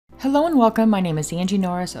Hello and welcome. My name is Angie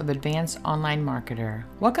Norris of Advanced Online Marketer.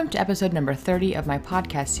 Welcome to episode number 30 of my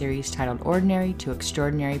podcast series titled Ordinary to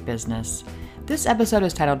Extraordinary Business. This episode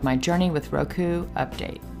is titled My Journey with Roku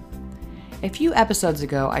Update. A few episodes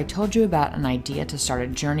ago, I told you about an idea to start a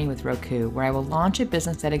journey with Roku where I will launch a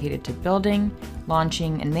business dedicated to building,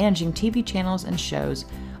 launching, and managing TV channels and shows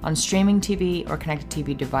on streaming TV or connected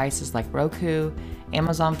TV devices like Roku,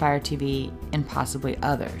 Amazon Fire TV, and possibly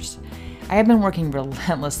others. I have been working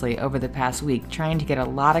relentlessly over the past week trying to get a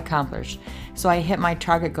lot accomplished, so I hit my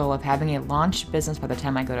target goal of having a launched business by the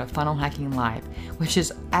time I go to Funnel Hacking Live, which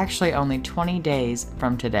is actually only 20 days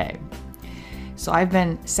from today. So I've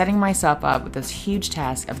been setting myself up with this huge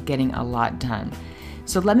task of getting a lot done.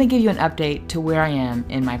 So let me give you an update to where I am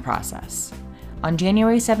in my process. On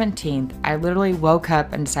January 17th, I literally woke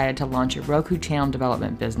up and decided to launch a Roku channel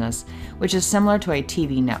development business, which is similar to a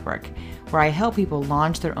TV network, where I help people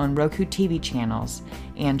launch their own Roku TV channels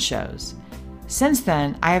and shows. Since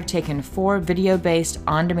then, I have taken 4 video-based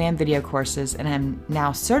on-demand video courses and am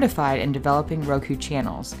now certified in developing Roku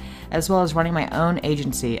channels, as well as running my own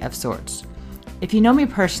agency of sorts. If you know me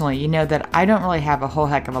personally, you know that I don't really have a whole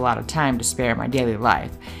heck of a lot of time to spare in my daily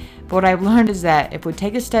life. But what I've learned is that if we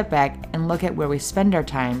take a step back and look at where we spend our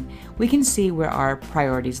time, we can see where our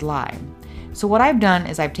priorities lie. So what I've done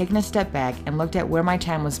is I've taken a step back and looked at where my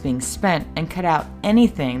time was being spent and cut out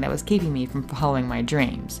anything that was keeping me from following my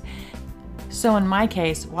dreams. So in my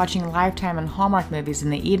case, watching Lifetime and Hallmark movies in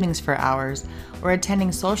the evenings for hours, or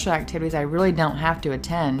attending social activities I really don't have to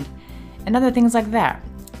attend, and other things like that.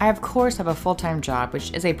 I of course have a full-time job,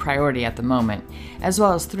 which is a priority at the moment, as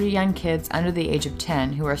well as 3 young kids under the age of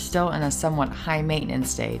 10 who are still in a somewhat high maintenance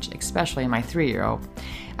stage, especially my 3-year-old.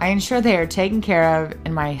 I ensure they are taken care of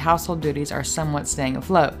and my household duties are somewhat staying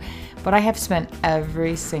afloat, but I have spent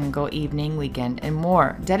every single evening, weekend, and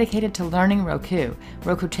more dedicated to learning Roku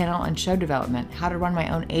channel and show development, how to run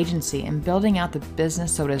my own agency, and building out the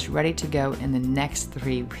business so it is ready to go in the next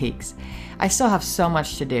 3 weeks. I still have so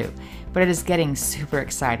much to do, but it is getting super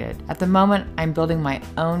excited. At the moment, I'm building my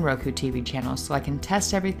own Roku TV channel so I can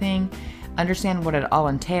test everything, understand what it all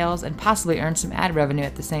entails, and possibly earn some ad revenue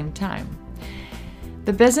at the same time.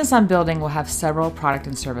 The business I'm building will have several product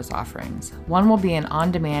and service offerings. One will be an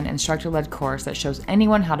on-demand instructor-led course that shows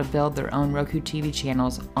anyone how to build their own Roku TV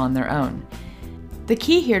channels on their own. The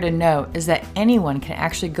key here to note is that anyone can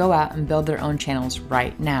actually go out and build their own channels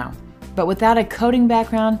right now. But without a coding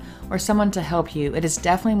background or someone to help you, it is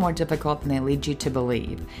definitely more difficult than they lead you to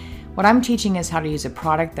believe. What I'm teaching is how to use a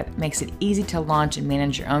product that makes it easy to launch and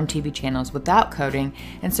manage your own TV channels without coding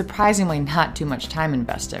and surprisingly not too much time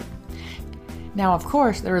invested. Now, of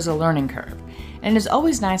course, there is a learning curve, and it is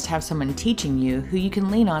always nice to have someone teaching you who you can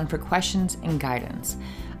lean on for questions and guidance.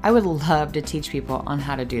 I would love to teach people on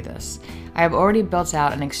how to do this. I have already built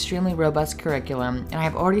out an extremely robust curriculum, and I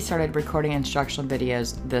have already started recording instructional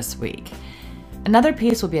videos this week. Another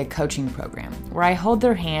piece will be a coaching program, where I hold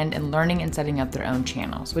their hand in learning and setting up their own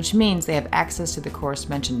channels, which means they have access to the course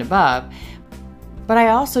mentioned above, but I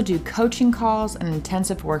also do coaching calls and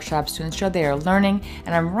intensive workshops to ensure they are learning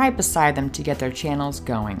and I'm right beside them to get their channels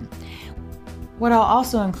going. What I'll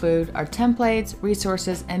also include are templates,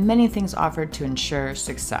 resources, and many things offered to ensure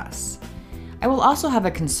success. I will also have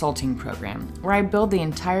a consulting program where I build the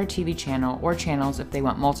entire TV channel or channels if they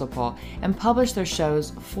want multiple and publish their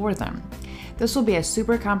shows for them. This will be a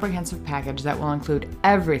super comprehensive package that will include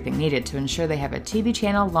everything needed to ensure they have a TV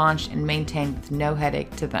channel launched and maintained with no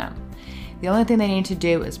headache to them. The only thing they need to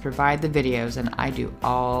do is provide the videos, and I do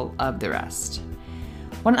all of the rest.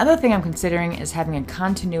 One other thing I'm considering is having a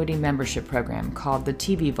continuity membership program called the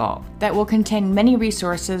TV Vault that will contain many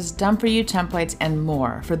resources, done-for-you templates, and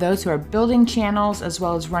more for those who are building channels as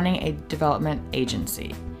well as running a development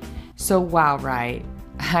agency. So wow, right?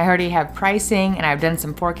 I already have pricing and I've done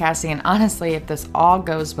some forecasting, and honestly, if this all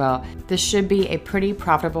goes well, this should be a pretty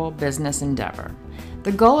profitable business endeavor.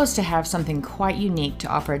 The goal is to have something quite unique to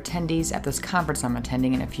offer attendees at this conference I'm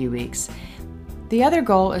attending in a few weeks. The other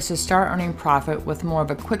goal is to start earning profit with more of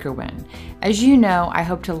a quicker win. As you know, I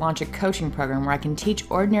hope to launch a coaching program where I can teach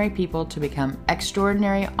ordinary people to become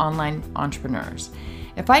extraordinary online entrepreneurs.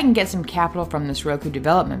 If I can get some capital from this Roku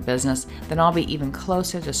development business, then I'll be even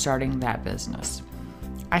closer to starting that business.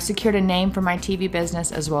 I secured a name for my TV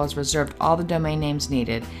business as well as reserved all the domain names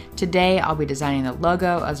needed. Today, I'll be designing the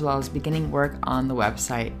logo as well as beginning work on the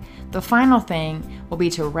website. The final thing will be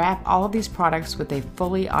to wrap all of these products with a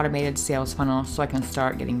fully automated sales funnel so I can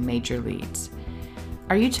start getting major leads.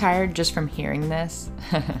 Are you tired just from hearing this?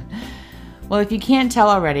 Well, if you can't tell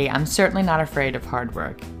already, I'm certainly not afraid of hard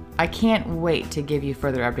work. I can't wait to give you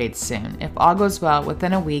further updates soon. If all goes well,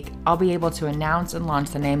 within a week, I'll be able to announce and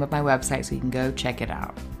launch the name of my website so you can go check it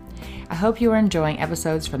out. I hope you are enjoying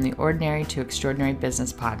episodes from the Ordinary to Extraordinary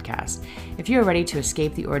Business podcast. If you are ready to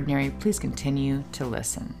escape the ordinary, please continue to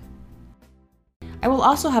listen. I will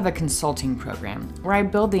also have a consulting program where I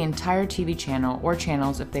build the entire TV channel or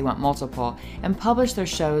channels if they want multiple and publish their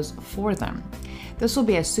shows for them. This will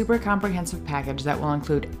be a super comprehensive package that will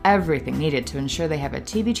include everything needed to ensure they have a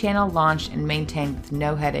TV channel launched and maintained with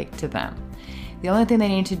no headache to them. The only thing they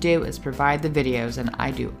need to do is provide the videos, and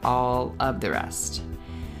I do all of the rest.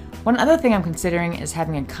 One other thing I'm considering is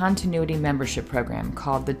having a continuity membership program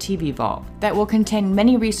called the TV Vault that will contain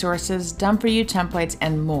many resources, done-for-you templates,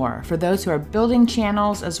 and more for those who are building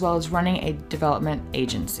channels as well as running a development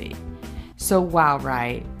agency. So wow,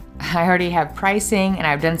 right? I already have pricing and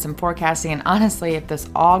I've done some forecasting, and honestly, if this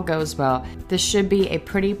all goes well, this should be a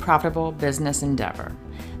pretty profitable business endeavor.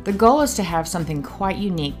 The goal is to have something quite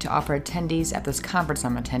unique to offer attendees at this conference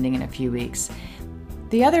I'm attending in a few weeks.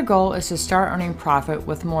 The other goal is to start earning profit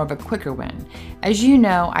with more of a quicker win. As you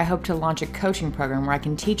know, I hope to launch a coaching program where I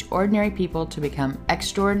can teach ordinary people to become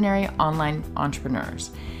extraordinary online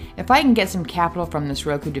entrepreneurs. If I can get some capital from this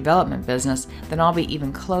Roku development business, then I'll be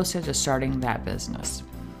even closer to starting that business.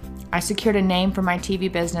 I secured a name for my TV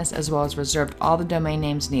business as well as reserved all the domain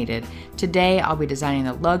names needed. Today, I'll be designing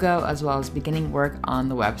the logo as well as beginning work on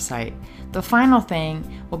the website. The final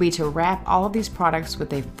thing will be to wrap all of these products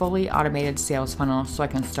with a fully automated sales funnel so I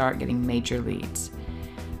can start getting major leads.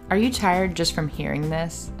 Are you tired just from hearing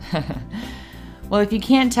this? Well, if you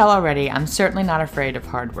can't tell already, I'm certainly not afraid of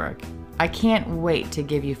hard work. I can't wait to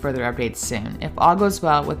give you further updates soon. If all goes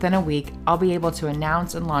well, within a week, I'll be able to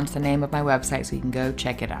announce and launch the name of my website so you can go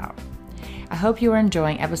check it out. I hope you are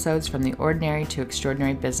enjoying episodes from the Ordinary to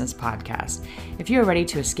Extraordinary Business podcast. If you are ready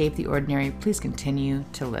to escape the ordinary, please continue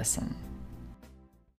to listen.